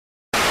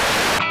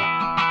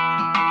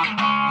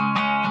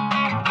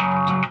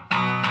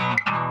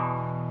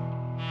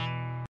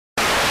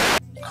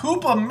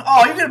Koopa.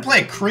 Oh, you're gonna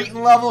play a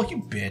Cretan level? You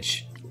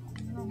bitch.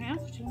 I don't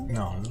have to.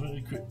 No,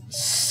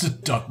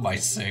 Duck My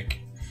Sick.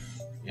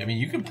 I mean,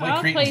 you can play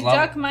I'll Cretan's play level.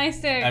 Duck My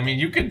Sick. I mean,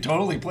 you could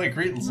totally play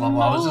Cretan's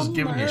level. I was just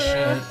giving you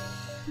shit.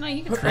 No,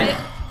 you can play it.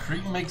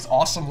 Cretan makes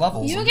awesome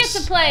levels. You get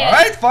to play it.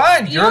 Alright,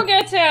 fine. You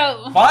get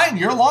to. Fine,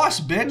 you're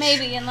lost, bitch.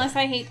 Maybe, unless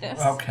I hate this.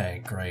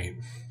 Okay, great.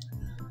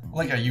 I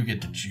like how you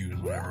get to choose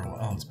whatever.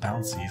 Oh, it's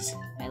bouncies.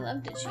 I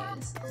love to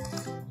choose.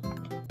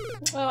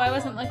 Oh, I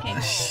wasn't looking.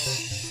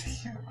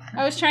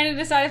 I was trying to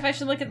decide if I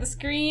should look at the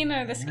screen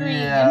or the screen.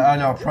 Yeah, I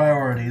know.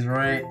 Priorities,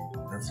 right?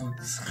 That's what...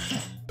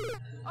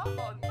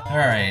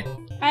 Alright.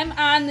 I'm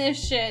on this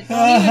shit.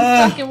 Don't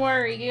even fucking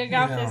worry. You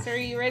got this. Are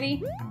you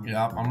ready?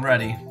 Yep, I'm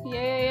ready.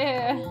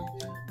 Yeah.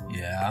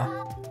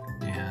 Yeah.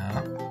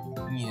 Yeah.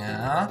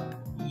 Yeah.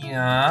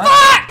 Yeah.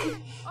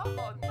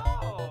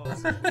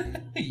 Fuck!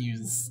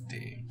 You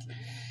stink.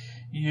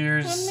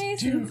 You're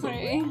Mason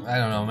play? I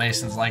don't know.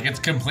 Mason's like, it's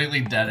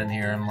completely dead in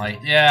here. I'm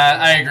like, yeah,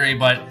 I agree,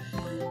 but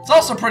it's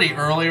also pretty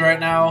early right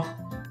now.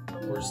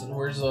 Where's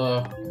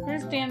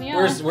Danielle?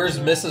 Where's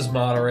Mrs.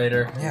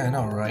 Moderator? Yeah, I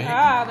know, right?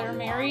 Ah, they're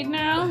married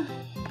now?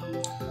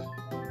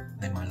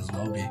 They might as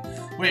well be.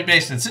 Wait,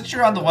 Mason, since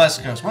you're on the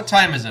West Coast, what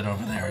time is it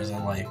over there? Is it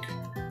like...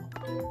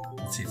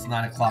 Let's see, it's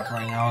 9 o'clock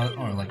right now,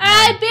 or like...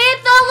 I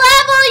beat the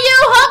level, you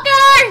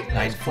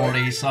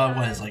hooker! 9:40, so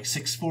what is like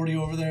 6:40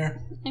 over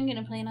there? I'm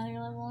gonna play another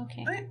level,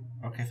 okay. Right.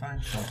 Okay,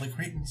 fine. Don't play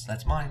Cretans.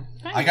 That's mine.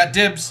 Fine. I got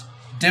dibs.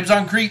 Dibs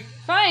on Crete.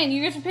 Fine,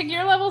 you get to pick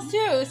your levels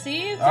too,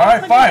 see?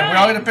 Alright, fine. We're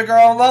all gonna pick our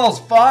own levels.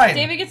 Fine.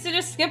 David gets to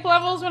just skip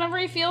levels whenever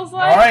he feels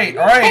like. Alright,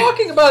 What are you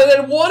talking about it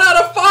at 1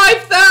 out of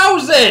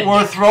 5,000!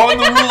 We're throwing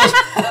the rules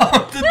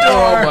out the door.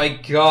 Oh my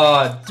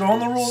god. Throwing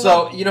the rules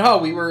So, out. you know how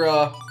we were,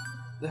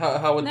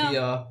 how with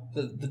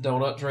the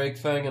Donut Drake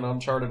thing in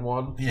Uncharted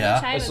 1?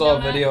 Yeah. I saw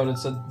a video and it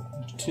said,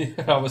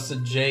 I was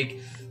said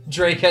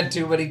Drake had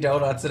too many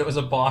donuts and it was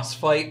a boss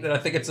fight, and I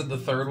think it's in the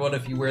third one,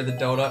 if you wear the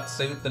donut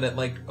suit, then it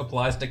like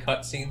applies to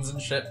cutscenes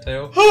and shit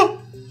too.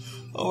 Oh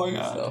my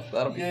god. So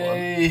that'll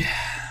be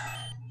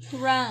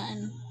fun.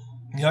 Run.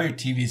 You know your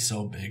TV's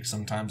so big,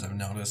 sometimes I've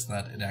noticed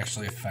that it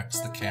actually affects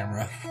the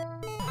camera.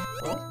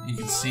 Well, you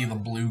can see the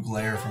blue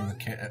glare from the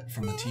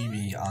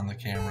TV on the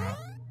camera.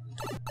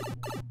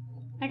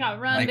 I got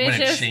run, like bitches.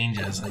 when it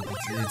changes,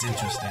 it's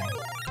interesting.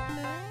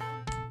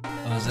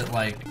 Oh, is it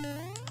like...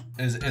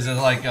 Is it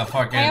like a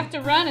fucking... I have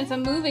to run, it's a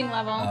moving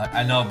level.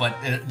 I know, but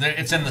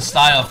it's in the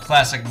style of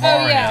classic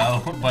Mario,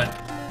 yeah. but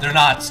they're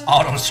not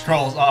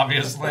auto-scrolls,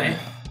 obviously.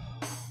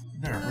 You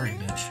better hurry,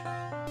 bitch.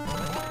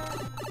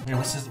 Wait,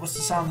 what's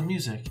the sound of the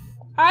music?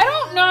 I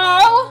don't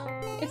know!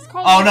 It's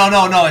called... Oh,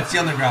 no, it's the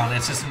underground.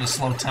 It's just in a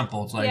slow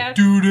tempo. It's like...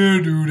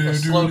 doo-doo-doo-doo-doo.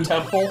 slow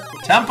tempo?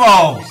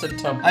 Tempo! You said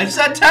tempo. I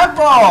said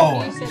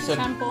tempo! You said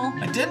temple.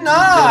 I did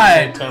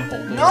not! Temple,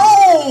 dude.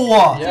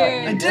 No!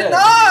 Yeah, I did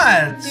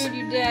not! Dude,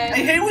 you did. I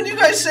hate when you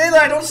guys say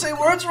that I don't say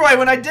words right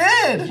when I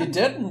did! You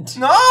didn't.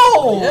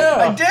 No!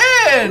 Yeah. I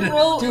did!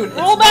 Dude,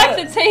 roll back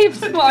the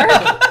tapes, Mark.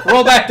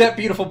 Roll back that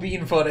beautiful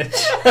bean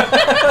footage. Yeah.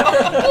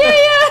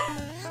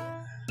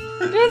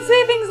 Don't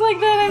say things like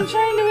that. I'm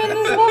trying to win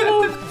this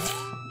level.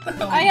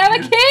 I have a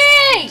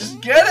key! Just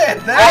get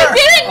it! There! I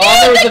didn't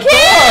use the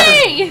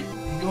key!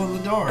 You go in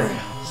the door.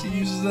 She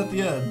uses it at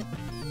the end.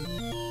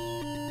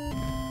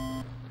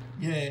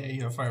 Yay,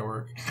 you got a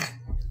firework.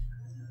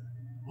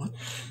 What?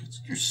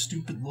 What's your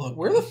stupid look?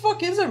 Where the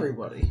fuck is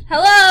everybody?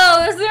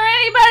 Hello, is there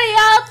anybody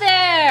out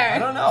there? I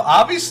don't know.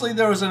 Obviously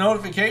there was a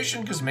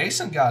notification because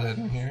Mason got it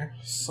in here.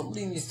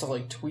 Somebody needs to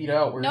like tweet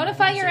out where.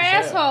 Notify your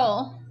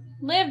asshole.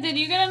 Liv, did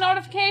you get a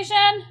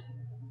notification?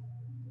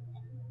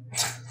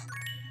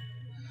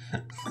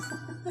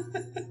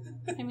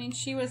 I mean,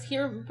 she was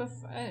here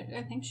before.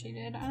 I think she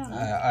did. I don't know.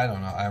 I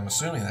don't know. I'm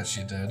assuming that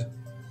she did.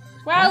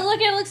 Wow, look,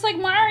 it looks like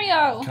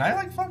Mario. Can I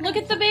like fucking... Look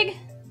at the big...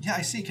 Yeah,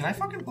 I see. Can I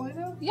fucking play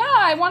now? Yeah,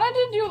 I wanted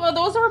to do... Well,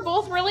 those were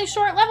both really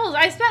short levels.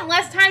 I spent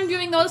less time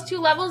doing those two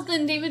levels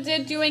than David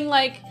did doing,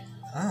 like...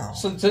 Oh.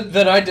 So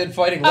then I did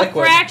fighting a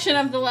Liquid. fraction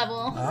of the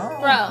level. Oh,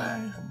 Bro.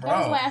 okay. That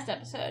was last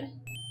episode.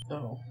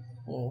 Oh.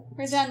 Well,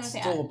 We're done with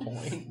that. Still a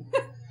point.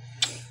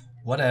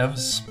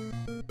 Whatevs.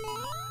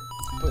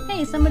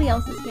 Hey, somebody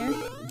else is here.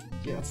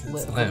 Yeah, it's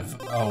Liv.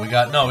 Oh, we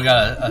got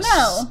a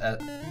No.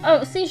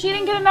 Oh, see, she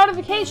didn't get a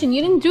notification.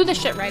 You didn't do the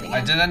shit right again.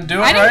 I didn't do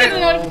it I didn't right. get a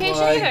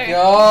notification either.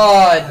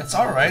 God. It's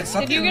alright.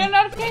 Did you get a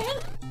notification?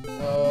 I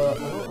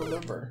don't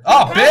remember.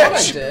 Oh, I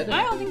bitch! did.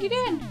 I don't think you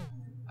did.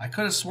 I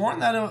could have sworn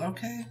that.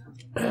 Okay.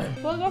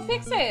 Well, go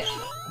fix it.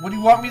 What do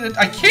you want me to?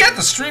 I can't.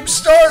 The stream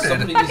started.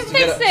 Somebody Fucking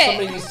fix it.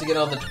 Somebody needs to get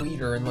on the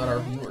tweeter and let our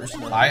viewers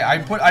know. I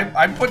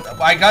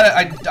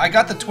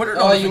got the Twitter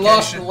Oh, notification. you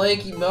lost to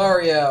Lanky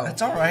Mario.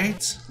 That's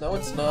alright. No,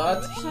 it's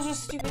not. Such a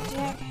stupid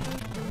dick.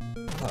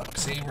 Look,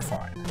 see, we're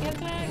fine.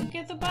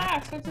 Get the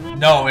box. What's in that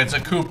No, box? it's a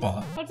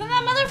Koopa. What's in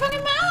that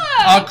motherfucking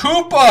box? A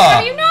Koopa!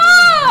 How do you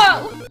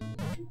know?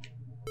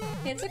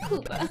 It's a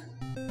Koopa.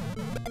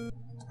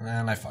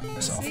 And I fucked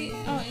myself. See?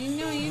 Oh, you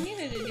know, you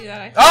needed to do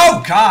that. I think.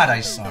 Oh God, I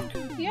suck.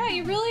 Yeah,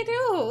 you really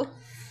do.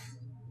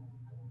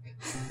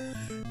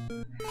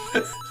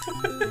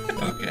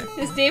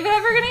 Okay. Is David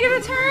ever gonna get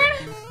a turn?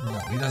 No,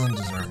 he doesn't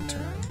deserve a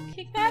turn.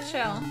 Kick that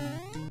shell.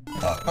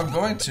 I'm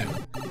going to.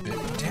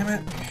 Damn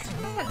it.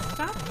 God,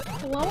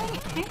 stop blowing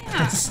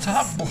ass.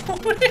 Stop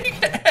blowing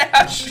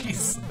ass, she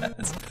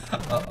says.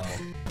 Uh-oh.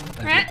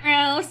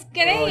 Rat-rouse,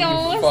 get Oh, it, you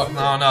yours. fuck.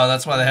 No,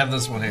 that's why they have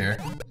this one here.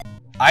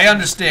 I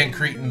understand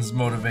Cretan's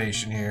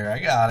motivation here. I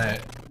got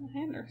it. I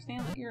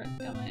understand that you're a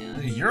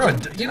dumbass. You're a,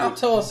 you know.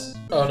 Tell us.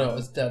 Oh no,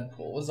 it's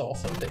Deadpool. It was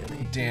also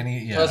Danny. Danny,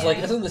 yeah. I was like,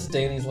 isn't this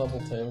Danny's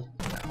level 2?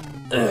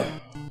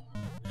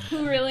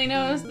 Who really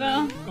knows,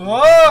 though?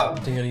 Oh!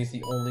 Danny's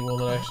the only one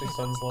that actually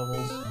sends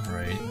levels.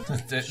 Right.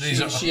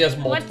 She has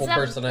multiple What's up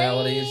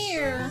personalities.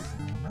 there?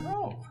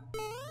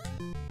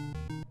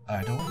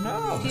 I don't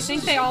know. Do you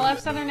think they all have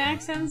southern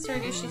accents, or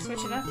does she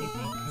switch it up, do you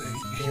think?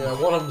 Yeah,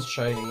 one of them's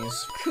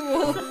Chinese.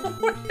 Cool.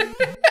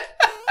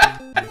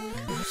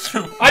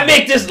 I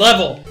make this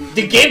level!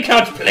 The game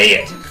can't play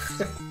it!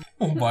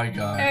 Oh my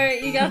god.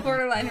 Alright, you got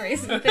borderline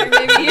racist there.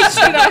 Maybe you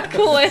should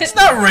cool it. It's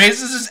not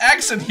racist, it's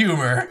accent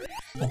humor.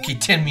 Okay,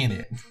 10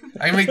 minutes.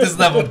 I can make this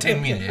level in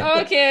 10 minutes.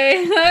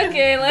 Okay,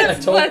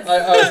 let's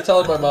I was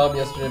telling my mom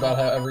yesterday about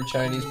how every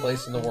Chinese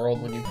place in the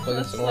world, when you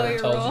place an order,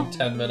 tells you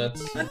 10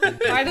 minutes.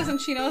 Why doesn't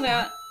she know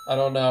that? I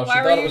don't know. Why She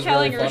were thought you it was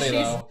telling really her funny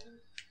though.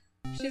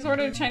 She's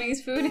ordered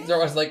Chinese food. I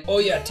was like, oh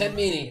yeah, 10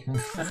 mini.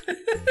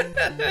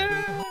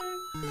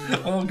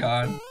 Oh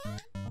god.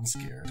 I'm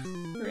scared.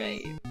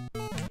 Right.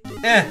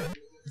 Eh.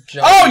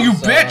 John Oh, you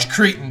was, bitch,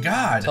 Cretan,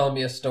 god! telling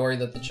me a story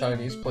that the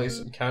Chinese place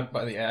in Kent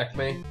by the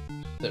Acme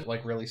that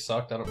like really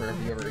sucked. I don't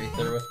remember if you ever ate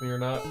there with me or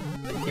not.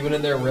 He went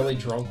in there really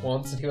drunk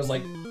once and he was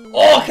like,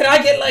 oh, can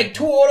I get like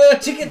 2 order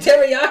chicken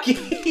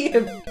teriyaki?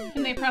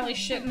 And they probably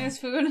shit in his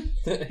food.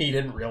 He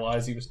didn't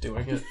realize he was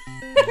doing it.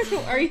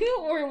 Are you,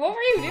 or what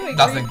were you doing?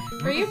 Nothing.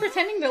 Were you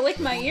pretending to lick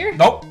my ear?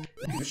 Nope.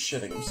 He was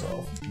shitting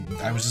himself.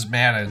 I was just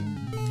mad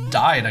and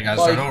died. I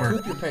gotta start over.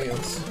 Poop your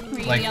pants. Were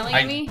you Like, yelling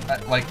at me?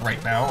 like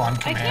right now on I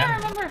command. can't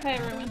remember if I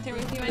ever went there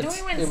with you. I know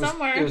we went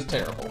somewhere. It was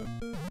terrible.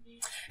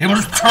 It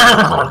was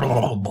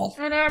terrible.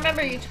 And I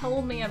remember you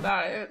told me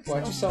about it.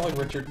 Why'd you sound like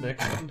Richard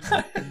Nixon?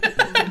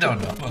 I don't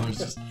know. I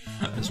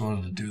just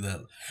wanted to do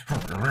that.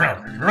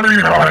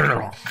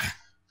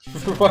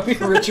 Why be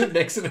Richard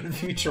Nixon in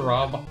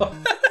Futurama?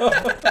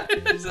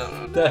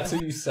 That's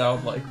who you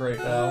sound like right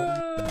now.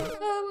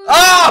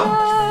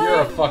 Oh!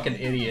 You're a fucking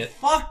idiot.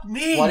 Fuck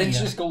me! Why didn't you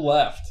just go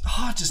left?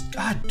 Oh, just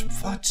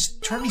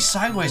turn me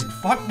sideways and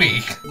fuck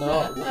me.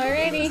 No,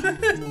 Alrighty.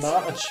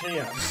 not a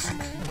chance.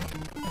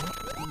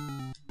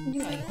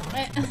 You know you want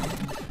it.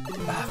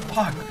 Ah,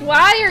 fuck.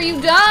 Why are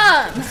you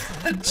dumb?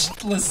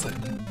 Just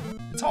listen.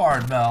 It's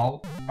hard,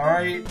 Mel.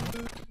 Alright?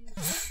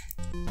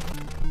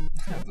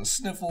 The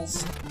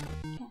sniffles.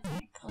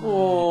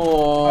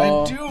 Oh,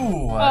 I do.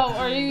 Oh,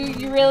 are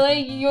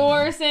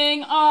you're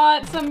saying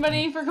at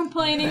somebody for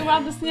complaining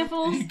about the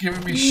sniffles? You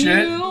giving me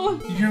shit? You?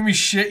 You giving me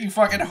shit, you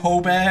fucking hoe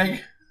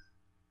bag?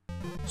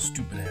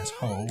 Stupid ass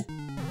hoe.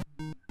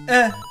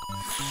 Eh.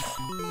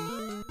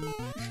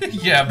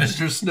 Yeah,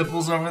 Mr.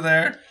 Sniffles over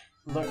there.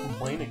 I'm not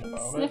complaining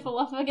about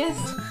Sniffleupagus.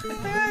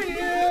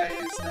 Yeah,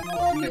 you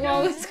sniffle. You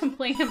always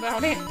complain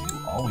about it.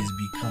 You always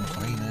be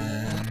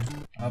complaining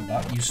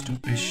about you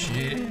stupid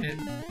shit.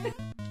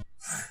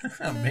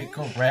 Make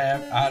a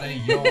rap out of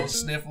your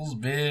sniffles,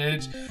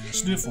 bitch.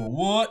 Sniffle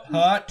what?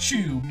 Hot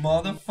chew,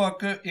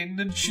 motherfucker in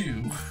the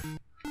chew.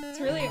 It's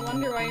really a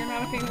wonder why you're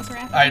not a famous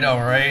rapper. I know,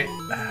 right?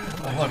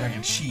 Oh, look, I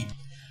can cheat.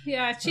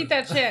 Yeah, cheat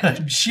that shit.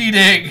 I'm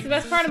cheating. It's the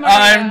best part of my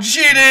I'm life.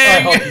 cheating. I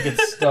hope you get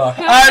stuck.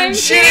 I'm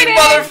cheating,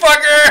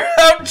 motherfucker.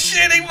 I'm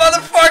cheating,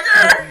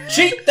 motherfucker.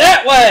 Cheat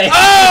that way!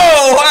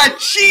 Oh, I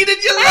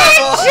cheated, you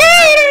level.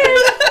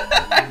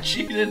 I I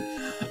cheated.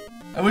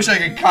 I wish I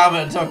could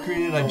comment and tell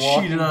Cretan I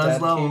cheated on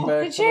his level.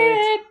 I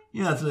cheated.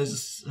 Yeah,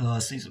 today's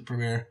season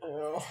premiere.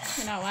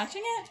 You're not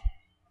watching it?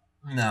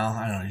 No,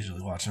 I don't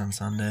usually watch it on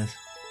Sundays.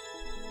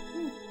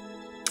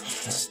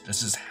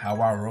 This is how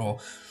I roll.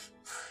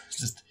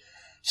 It's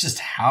just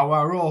how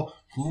I roll.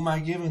 Who am I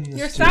giving this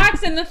Your to?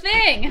 sock's in the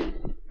thing.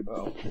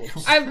 Oh,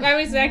 I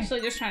was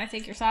actually just trying to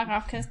take your sock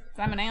off because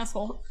I'm an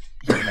asshole.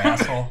 You're an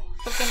asshole.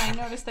 But then I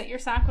noticed that your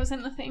sock was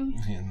in the thing.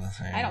 In the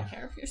thing. I don't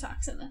care if your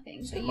sock's in the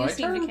thing, but my you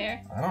seem to turn?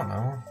 care. I don't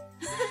know.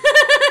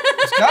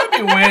 There's gotta be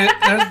a way.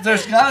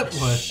 There's gotta.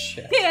 What?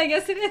 shit. Yeah, I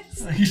guess it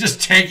is. You just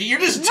take it. You're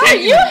just No,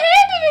 taking you it.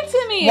 handed it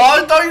to me.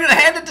 Well, I thought you were gonna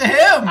hand it to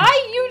him.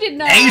 You did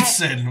not.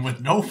 Asen with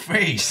no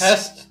face.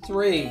 Test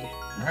 3. All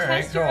right,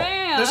 Test cool. your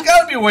ass. There's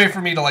gotta be a way for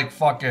me to like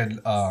fucking.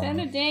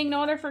 Send a dang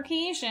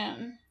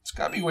notification. There's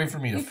gotta be a way for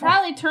me to. You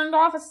probably turned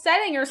off a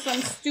setting or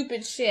some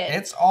stupid shit.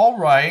 It's all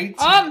right.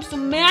 I'm so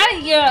mad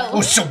at you.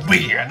 Oh, so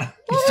bad.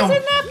 What was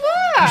in that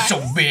box? So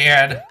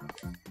bad.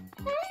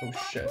 Oh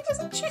shit. Who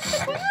doesn't check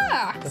the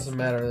box? Doesn't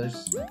matter,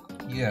 there's...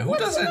 Yeah, who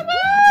What's doesn't? in the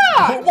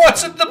box?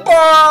 What's in the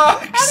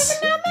box? How does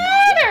it not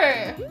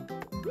matter?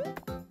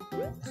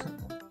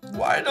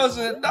 Why does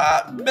it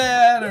not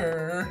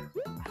matter?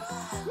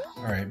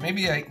 All right,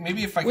 maybe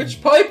if I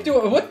Which pipe do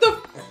I... What the...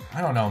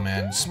 I don't know,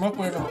 man. Smoke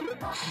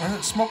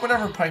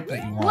whatever pipe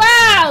that you want.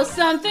 Wow,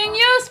 something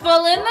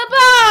useful in the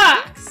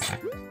box.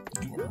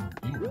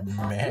 You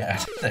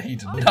mad that he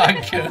did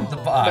not get in the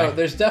box. No,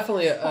 there's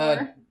definitely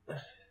a.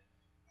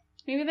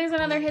 Maybe there's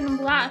another hidden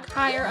block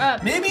higher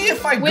up. Maybe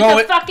if I with go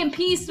a fucking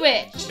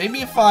P-switch. Maybe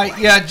if I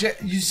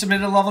you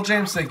submitted a level,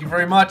 James. Thank you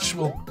very much.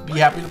 We'll be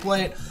happy to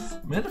play it.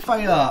 Maybe if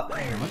I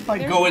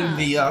go in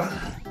the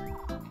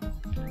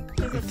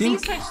There's a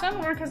P-switch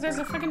somewhere because there's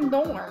a fucking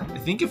door. I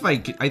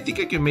think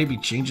I can maybe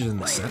change it in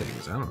the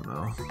settings. I don't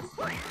know.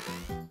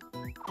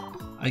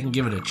 I can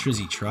give it a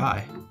trizzy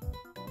try.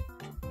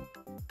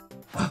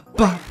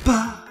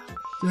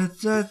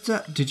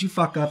 Did you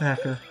fuck up,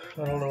 hacker?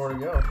 I don't know where to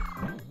go.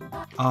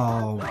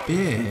 Oh,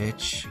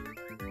 bitch.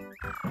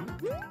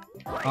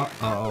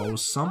 Uh-oh,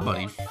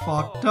 somebody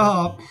fucked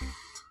up.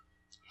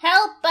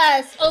 Help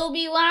us,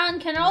 Obi-Wan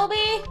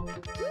Kenobi!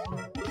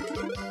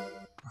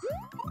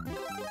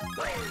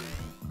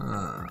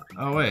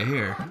 Oh, wait,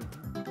 here.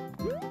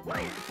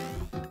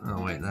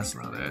 Oh, wait, that's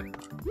not it.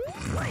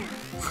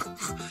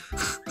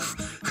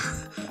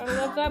 I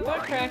love that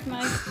butt crack,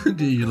 Mike. Dude,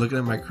 you looking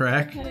at my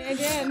crack? I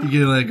did. You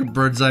get like a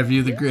bird's eye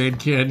view of the Grand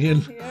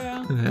Canyon?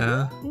 Yeah.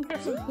 Yeah. I think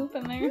there's some poop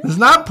in there. There's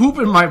not poop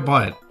in my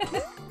butt.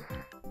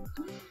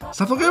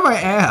 Stop looking at my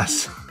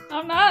ass.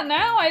 I'm not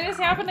now. I just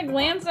happened to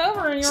glance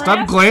over and your Stop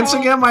ass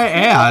glancing at my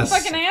ass.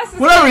 Fucking ass is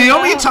whatever, you know how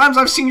out. many times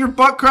I've seen your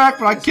butt crack,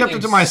 but I kept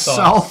it to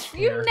myself.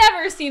 You've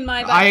never seen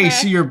my butt I crack.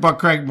 see your butt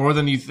crack more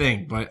than you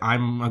think, but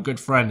I'm a good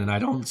friend and I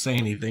don't say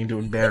anything to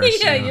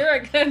embarrass Yeah, you. you're a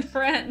good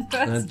friend.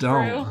 That's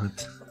true.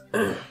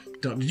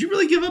 Don't. Did you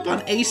really give up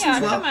on Ace's Yeah,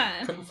 love? come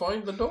on. Couldn't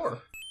find the door.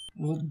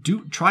 Well,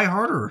 try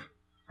harder.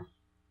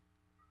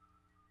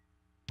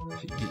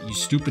 You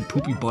stupid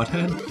poopy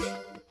butthead.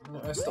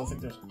 I still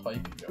think there's a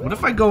pipe. What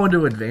if I go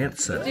into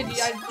advanced settings?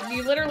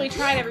 You literally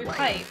tried every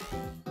pipe.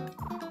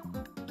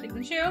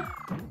 Didn't you?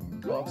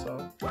 Thought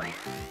so.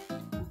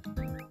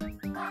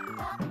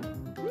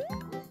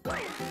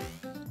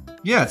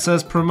 Yeah, it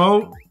says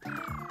promote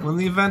when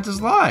the event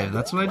is live.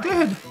 That's what I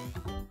did.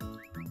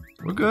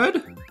 We're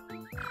good.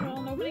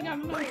 Well, nobody got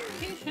a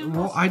notification.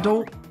 Well, I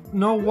don't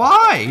know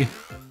why.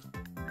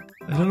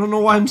 I don't know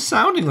why I'm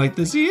sounding like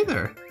this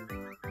either.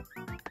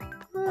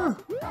 Huh.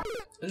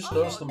 I just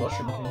noticed the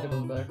mushroom kingdom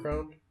in the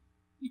background.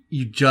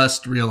 You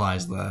just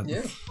realized that.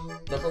 Yeah,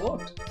 never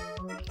looked.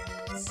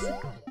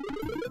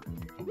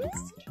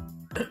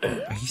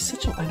 He's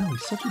such a, I know,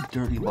 he's such a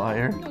dirty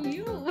liar. No,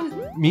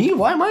 you. Me?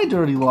 Why am I a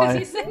dirty Because liar?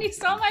 you said you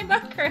saw my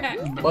butt crack.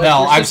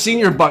 Well, I've seen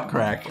your butt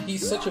crack.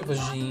 He's such a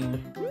vagine.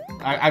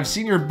 I've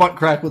seen your butt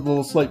crack with a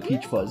little slight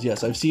peach fuzz.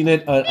 Yes, I've seen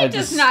it. It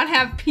does not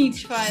have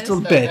peach fuzz. Just a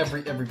bit.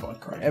 Every butt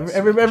crack.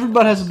 Every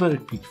butt has a bit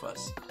of peach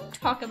fuzz.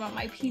 Talk about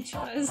my peach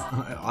fuzz.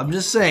 I'm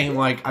just saying,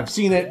 like, I've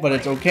seen it, but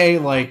it's okay.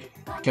 Like,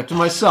 kept to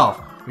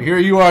myself. But here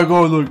you are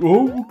going like,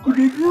 oh, look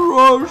at your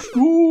ass.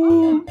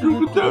 Oh,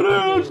 look at that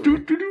ass.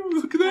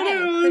 Look at that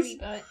ass. Pretty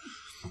butt.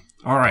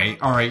 All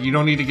right. You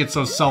don't need to get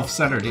so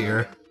self-centered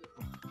here.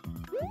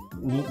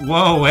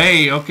 Whoa,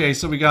 hey. Okay,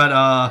 so we got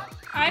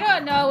I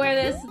don't know where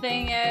this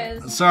thing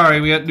is.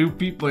 Sorry, we got new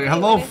people here.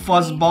 Hello,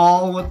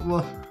 Fuzzball.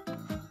 What?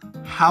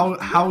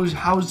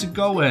 How's it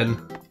going?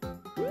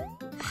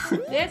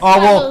 This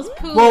Oh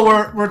poop.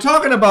 well, we're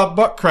talking about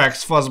butt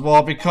cracks,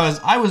 Fuzzball, because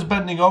I was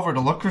bending over to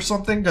look for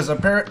something because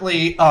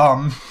apparently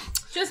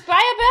Just buy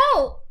a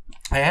belt.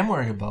 I am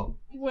wearing a belt.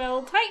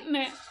 Well, tighten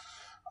it.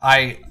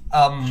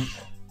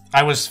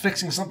 I was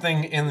fixing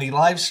something in the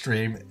live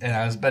stream and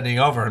I was bending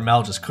over and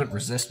Mel just couldn't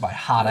resist my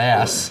hot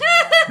ass.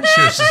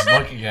 She was just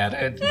looking at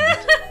it.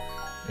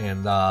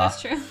 And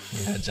That's true.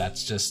 Yeah,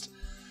 that's just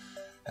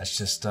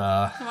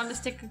I wanted to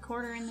stick a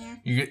quarter in there.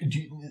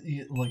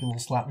 You like a little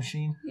slot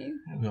machine? Yeah.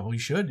 Well, you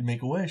should. You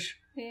make a wish.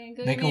 Yeah,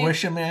 Make a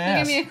wish in my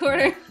ass. Give me a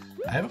quarter.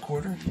 I have a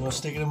quarter. You want to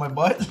stick it in my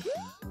butt?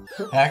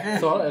 Hacker?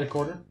 Thought I had a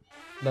quarter.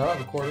 No, I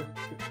have a quarter.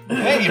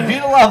 Hey, you beat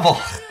a level.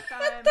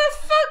 What the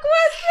fuck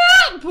was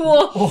that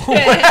bullshit?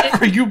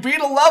 Whatever. You beat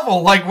a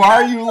level. Like, why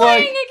are you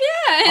like? Playing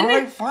again. All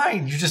right,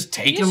 fine. You just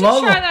take You a should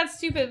level. try that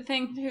stupid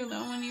thing too,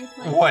 though. When you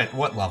like,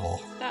 What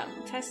level? that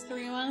test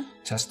 3-1.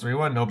 Test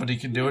 3-1. Nobody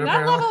can do it. That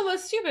apparently? level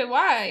was stupid.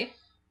 Why?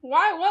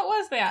 Why? What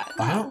was that?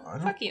 I No,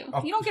 don't- fuck you.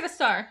 oh. You don't get a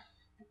star.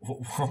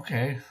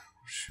 Okay.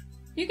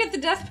 You get the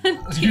death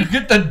penalty. You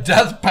get the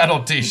death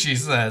penalty. She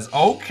says.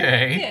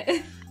 Okay.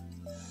 Yeah.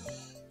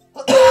 A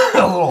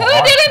little Who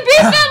hard. didn't beat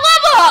that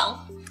level?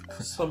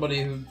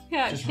 Somebody who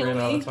Yeah, just kill ran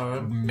out me. of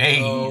time.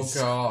 Maze.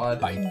 Oh god.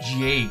 By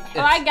Jake. Oh,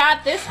 I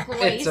got this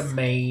place. It's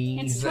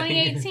amazing. It's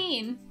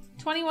 2018.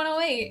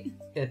 2108.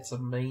 It's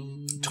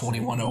amazing.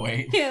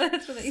 2108. Yeah,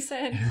 that's what they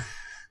said.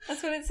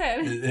 That's what it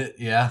said.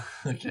 Yeah.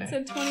 It Okay.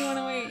 said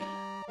 2108.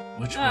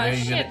 Which way Oh are you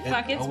shit, gonna?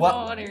 fuck, it's what?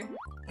 water.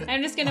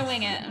 I'm just gonna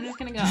wing it. I'm just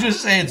gonna go. Did you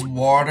just say it's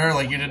water?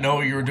 Like you didn't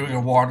know you were doing a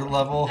water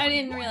level? I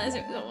didn't realize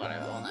it was a water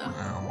level, no.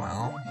 Oh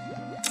well.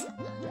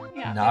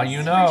 Yeah, Now this.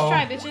 you know. First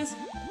try, bitches.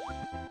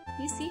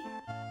 You see?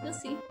 You'll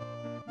see.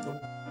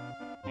 Nope.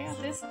 I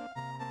got this.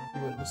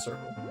 You went in a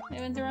circle. I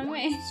went the wrong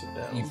way. Sit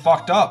down. You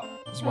fucked up.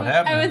 That's what I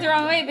happened. went the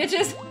wrong way,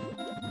 bitches.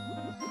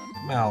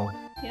 Mel,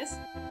 Yes?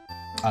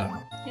 I don't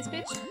know. Yes,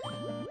 bitch?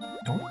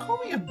 Don't call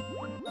me a.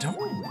 Don't.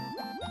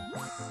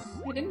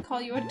 I didn't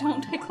call you a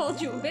don't. I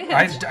called you a bitch.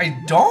 I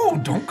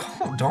don't.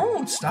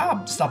 Don't.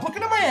 Stop. Stop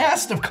looking at my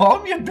ass. Stop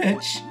calling me a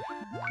bitch.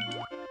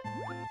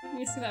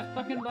 You see that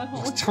fucking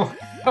butthole?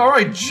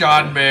 Alright,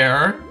 John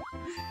Mayer.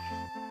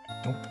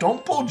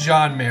 Don't pull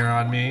John Mayer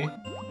on me.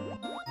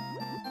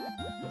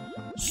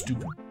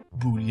 Stupid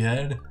booty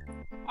head.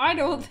 I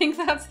don't think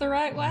that's the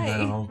right way.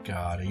 Oh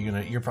god,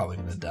 you're probably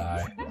gonna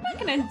die. I'm not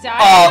gonna die.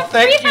 Oh,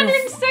 thank you.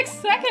 306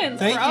 seconds,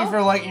 Thank bro. you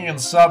for liking and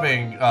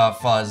subbing,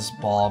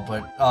 Fuzzball,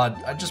 but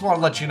I just want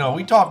to let you know,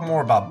 we talk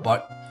more about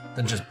butt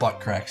than just butt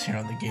cracks here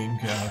on the Game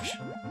Couch.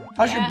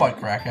 How's your butt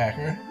crack,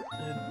 Hacker?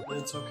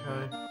 It's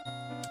okay.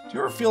 Do you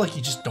ever feel like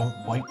you just don't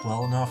wipe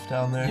well enough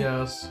down there?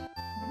 Yes.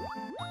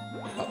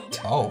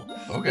 Oh,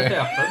 okay. It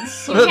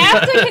happens. You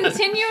have to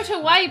continue to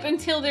wipe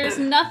until there's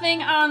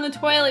nothing on the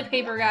toilet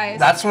paper, guys.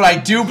 That's what I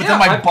do, but then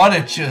my butt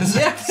itches.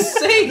 Yeah,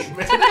 same.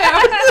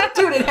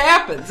 Dude, it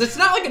happens. It's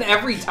not like an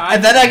every time.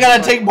 And then I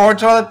gotta take more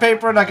toilet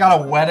paper and I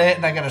gotta wet it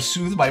and I gotta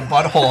soothe my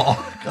butthole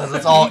because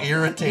it's all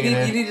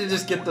irritated. You need to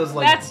just get those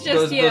That's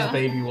those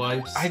baby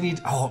wipes. I need.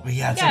 Oh,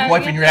 yeah, it's Yeah, like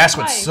wiping you your have ass to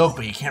with wipe. soap,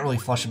 but you can't really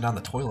flush them down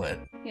the toilet.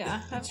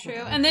 Yeah, that's true.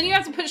 And then you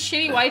have to put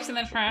shitty wipes in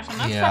the trash, and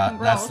that's fucking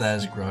gross. that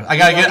is gross. I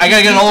gotta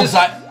get an old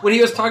side. When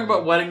he was talking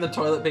about wetting the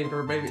toilet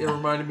paper, maybe it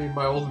reminded me of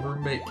my old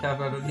roommate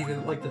Kevin, and he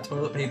didn't like the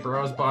toilet paper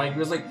I was buying. He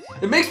was like,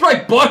 "It makes my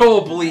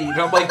butthole bleed."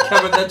 I'm like,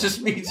 Kevin, that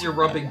just means you're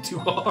rubbing too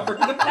hard.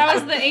 That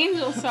was the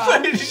angel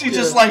song. She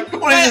just like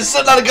when he's just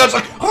sitting on the couch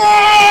like.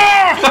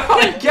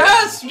 I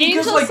guess because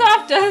Angel like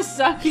soft does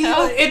suck,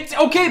 though. it's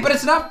okay, but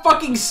it's not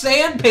fucking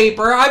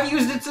sandpaper. I've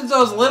used it since I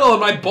was little, and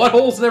my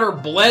butthole's never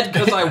bled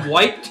because I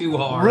wiped too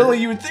hard. Really,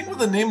 you would think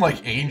with a name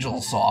like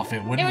Angel Soft,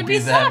 it wouldn't It would be be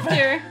that softer.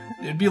 bad.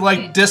 It'd be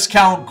like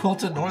discount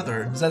Quilted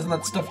Northern. Isn't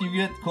that stuff you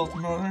get,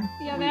 Quilted Northern?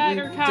 Yeah, that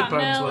or It depends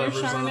Cottonelle or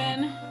whatever's on.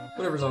 Charmin.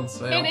 Whatever's on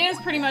sale. It is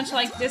pretty much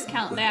like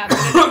discount that,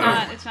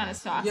 but it's not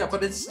as soft. Yeah,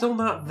 but it's still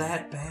not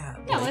that bad.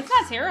 Yeah, well, it's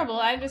not terrible.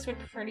 I just would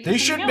prefer to use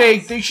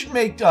They should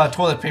make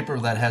toilet paper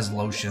that has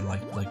lotion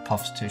like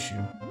Puff's tissue.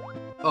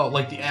 Oh,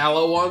 like the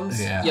aloe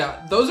ones? Yeah.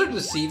 Yeah, those are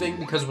deceiving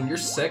because when you're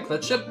sick,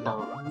 that shit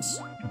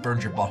burns. It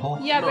burns your butthole.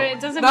 Yeah, No. but it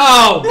doesn't.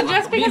 No!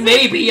 Just because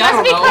Maybe, I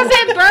don't know. because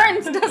it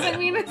burns doesn't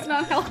mean it's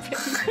not helping.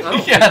 I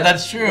don't Yeah,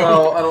 that's true.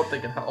 No, I don't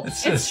think it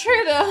helps. It's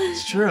true though.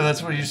 It's true.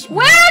 That's what you.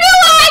 Where do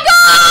I go?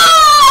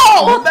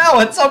 Oh no!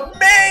 It's a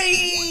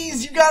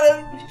maze. You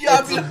gotta.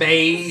 It's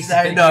amazing.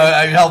 I know.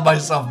 I held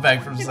myself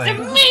back from It's saying.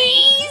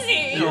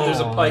 amazing. There's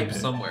a pipe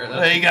somewhere.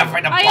 You gotta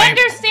find a pipe. I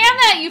understand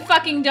that, you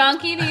fucking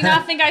donkey. Do you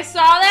not think I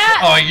saw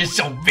that? Oh, you're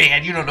so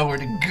bad. You don't know where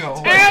to go.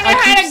 I don't know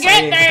how to keep get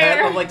saying that.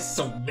 there. I'm like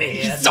so bad.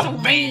 You're so so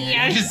bad.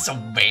 bad. You're so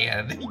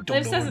bad. You don't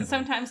Liv know says where it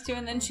sometimes too,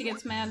 and then she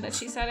gets mad that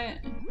she said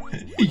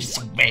it. You're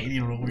so bad.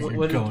 You don't know where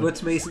you're going.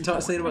 What's Mason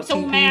saying about So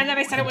TP? mad that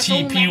I said it was so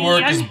TP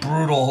work mad. is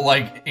brutal,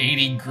 like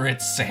 80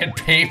 grit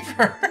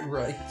sandpaper.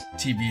 Right.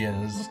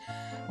 TP is.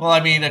 Well, I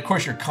mean, of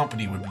course your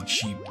company would be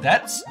cheap.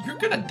 You're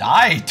gonna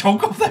die.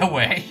 Don't go that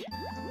way.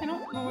 I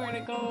don't know where to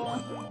go.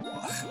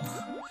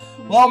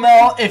 Well,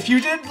 Mel, if you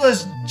did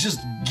just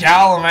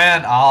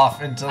gallivant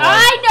off into like...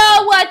 I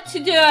know what to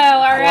do,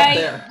 alright?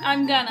 there.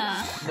 I'm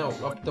gonna. No,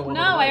 up the one.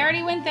 No, on the I right.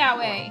 already went that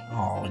way.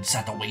 Oh, it's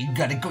not the way you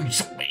gotta go. You're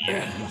so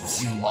bad.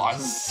 You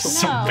lost.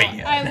 So No,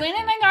 bad. I went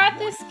and I got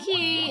this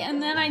key,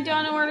 and then I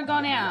don't know where to go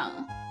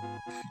now.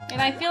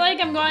 And I feel like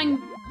I'm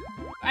going...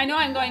 I know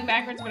I'm going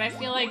backwards, but I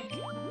feel like...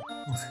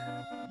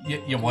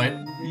 You what?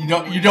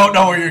 You don't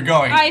know where you're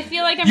going. I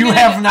feel like I'm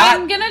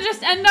have gonna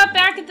just end up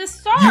back at the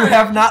start. You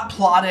have not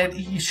plotted.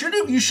 You should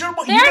have. There's no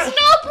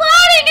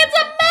plotting. It's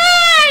a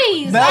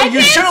maze. Mel,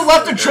 you should have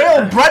left a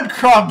trail of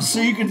breadcrumbs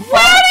so you can Where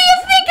follow. do you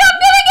think I'm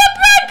gonna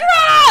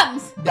get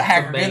breadcrumbs? The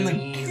hacker in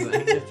Amazing.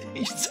 the.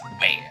 You're so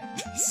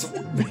bad. So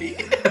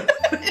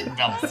bad.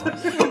 Mel,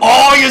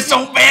 oh, you're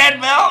so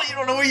bad, Mel. You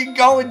don't know where you're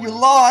going. You're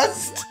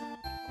lost.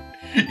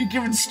 You're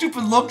giving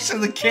stupid looks to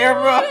the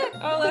camera.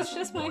 Oh, that's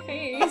just my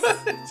face.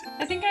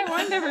 I think I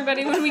warned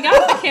everybody when we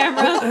got the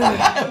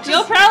camera.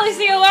 You'll probably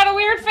see a lot of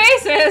weird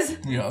faces.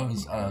 You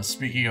know,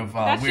 speaking of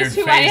That's weird just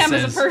who faces, I am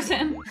as a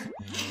person.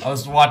 I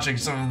was watching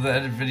some of the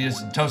edit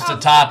videos of Toasted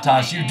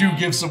Tatas. You do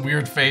give some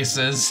weird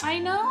faces. I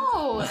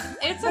know.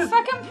 It's a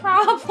fucking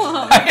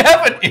problem. I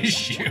have an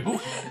issue.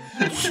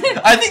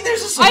 I think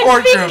there's a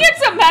support I think group.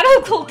 it's a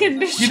medical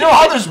condition. You know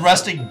how there's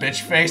resting bitch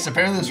face?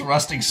 Apparently there's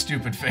resting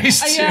stupid face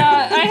too.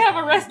 Yeah, I have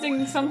a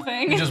resting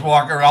something. You just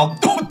walk around.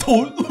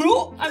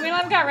 I mean,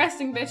 I've got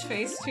resting bitch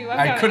face too.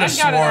 I could have I've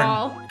got it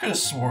all. sworn. Could have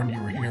sworn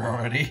you were here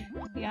already.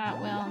 Yeah,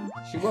 well.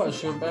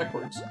 She went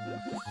backwards.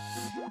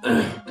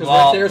 Because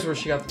Well- right there's where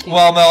she got the key.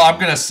 Well, Mel, I'm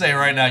gonna say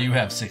right now you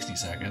have 60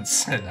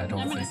 seconds, and I don't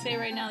I'm gonna think say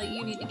right now that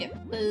you need to get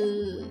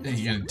food.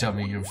 you're gonna tell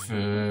me you're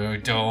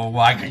fucked. Oh,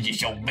 why? Cause you're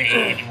so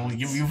mad.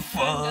 You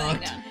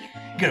fucked.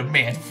 You're gonna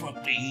mad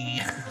fuck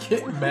me.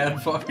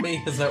 Mad fuck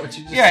me? Is that what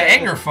you just Yeah, said?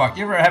 anger fuck.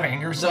 You ever have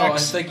anger No, I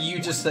sex? think you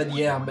just said,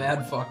 yeah,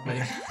 mad fuck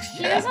me.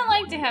 He doesn't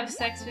like to have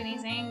sex when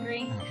he's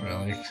angry.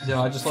 Really?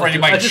 No, I just Afraid like he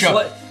to, might I just choke.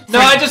 like, no,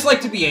 I just like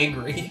he's gonna be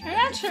angry. I'm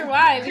not sure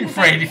why. You because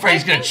afraid I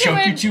he's gonna think it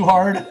choke you would- too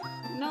hard?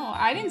 No,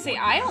 I didn't say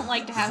I don't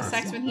like to have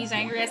sex when he's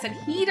angry. I said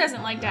he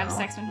doesn't like to have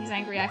sex when he's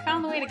angry. I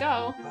found the way to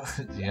go.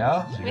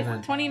 Yeah?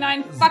 With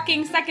 29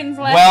 fucking seconds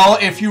left. Well,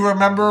 if you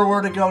remember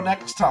where to go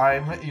next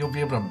time, you'll be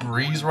able to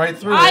breeze right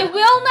through I it.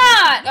 will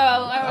not!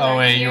 Oh,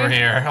 wait, you were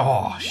here.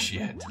 Oh,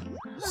 shit.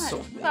 So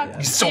Fuck,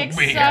 He's so dick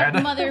mad.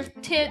 suck, mother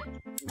tit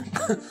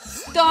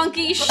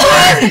donkey shit.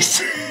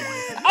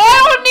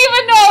 I don't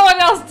even know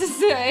what else to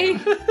say.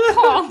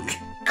 Conk.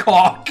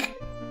 Cock.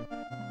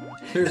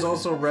 There's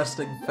also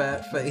resting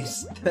fat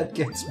face. That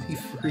gets me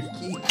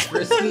freaky.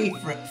 Frisky.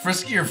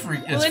 Frisky or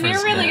freak? Well, then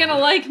you're really gonna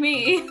like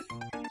me.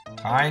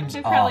 Time's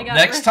You probably up. got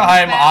Next resting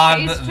time fat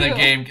on face, the too.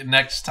 game.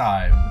 Next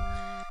time.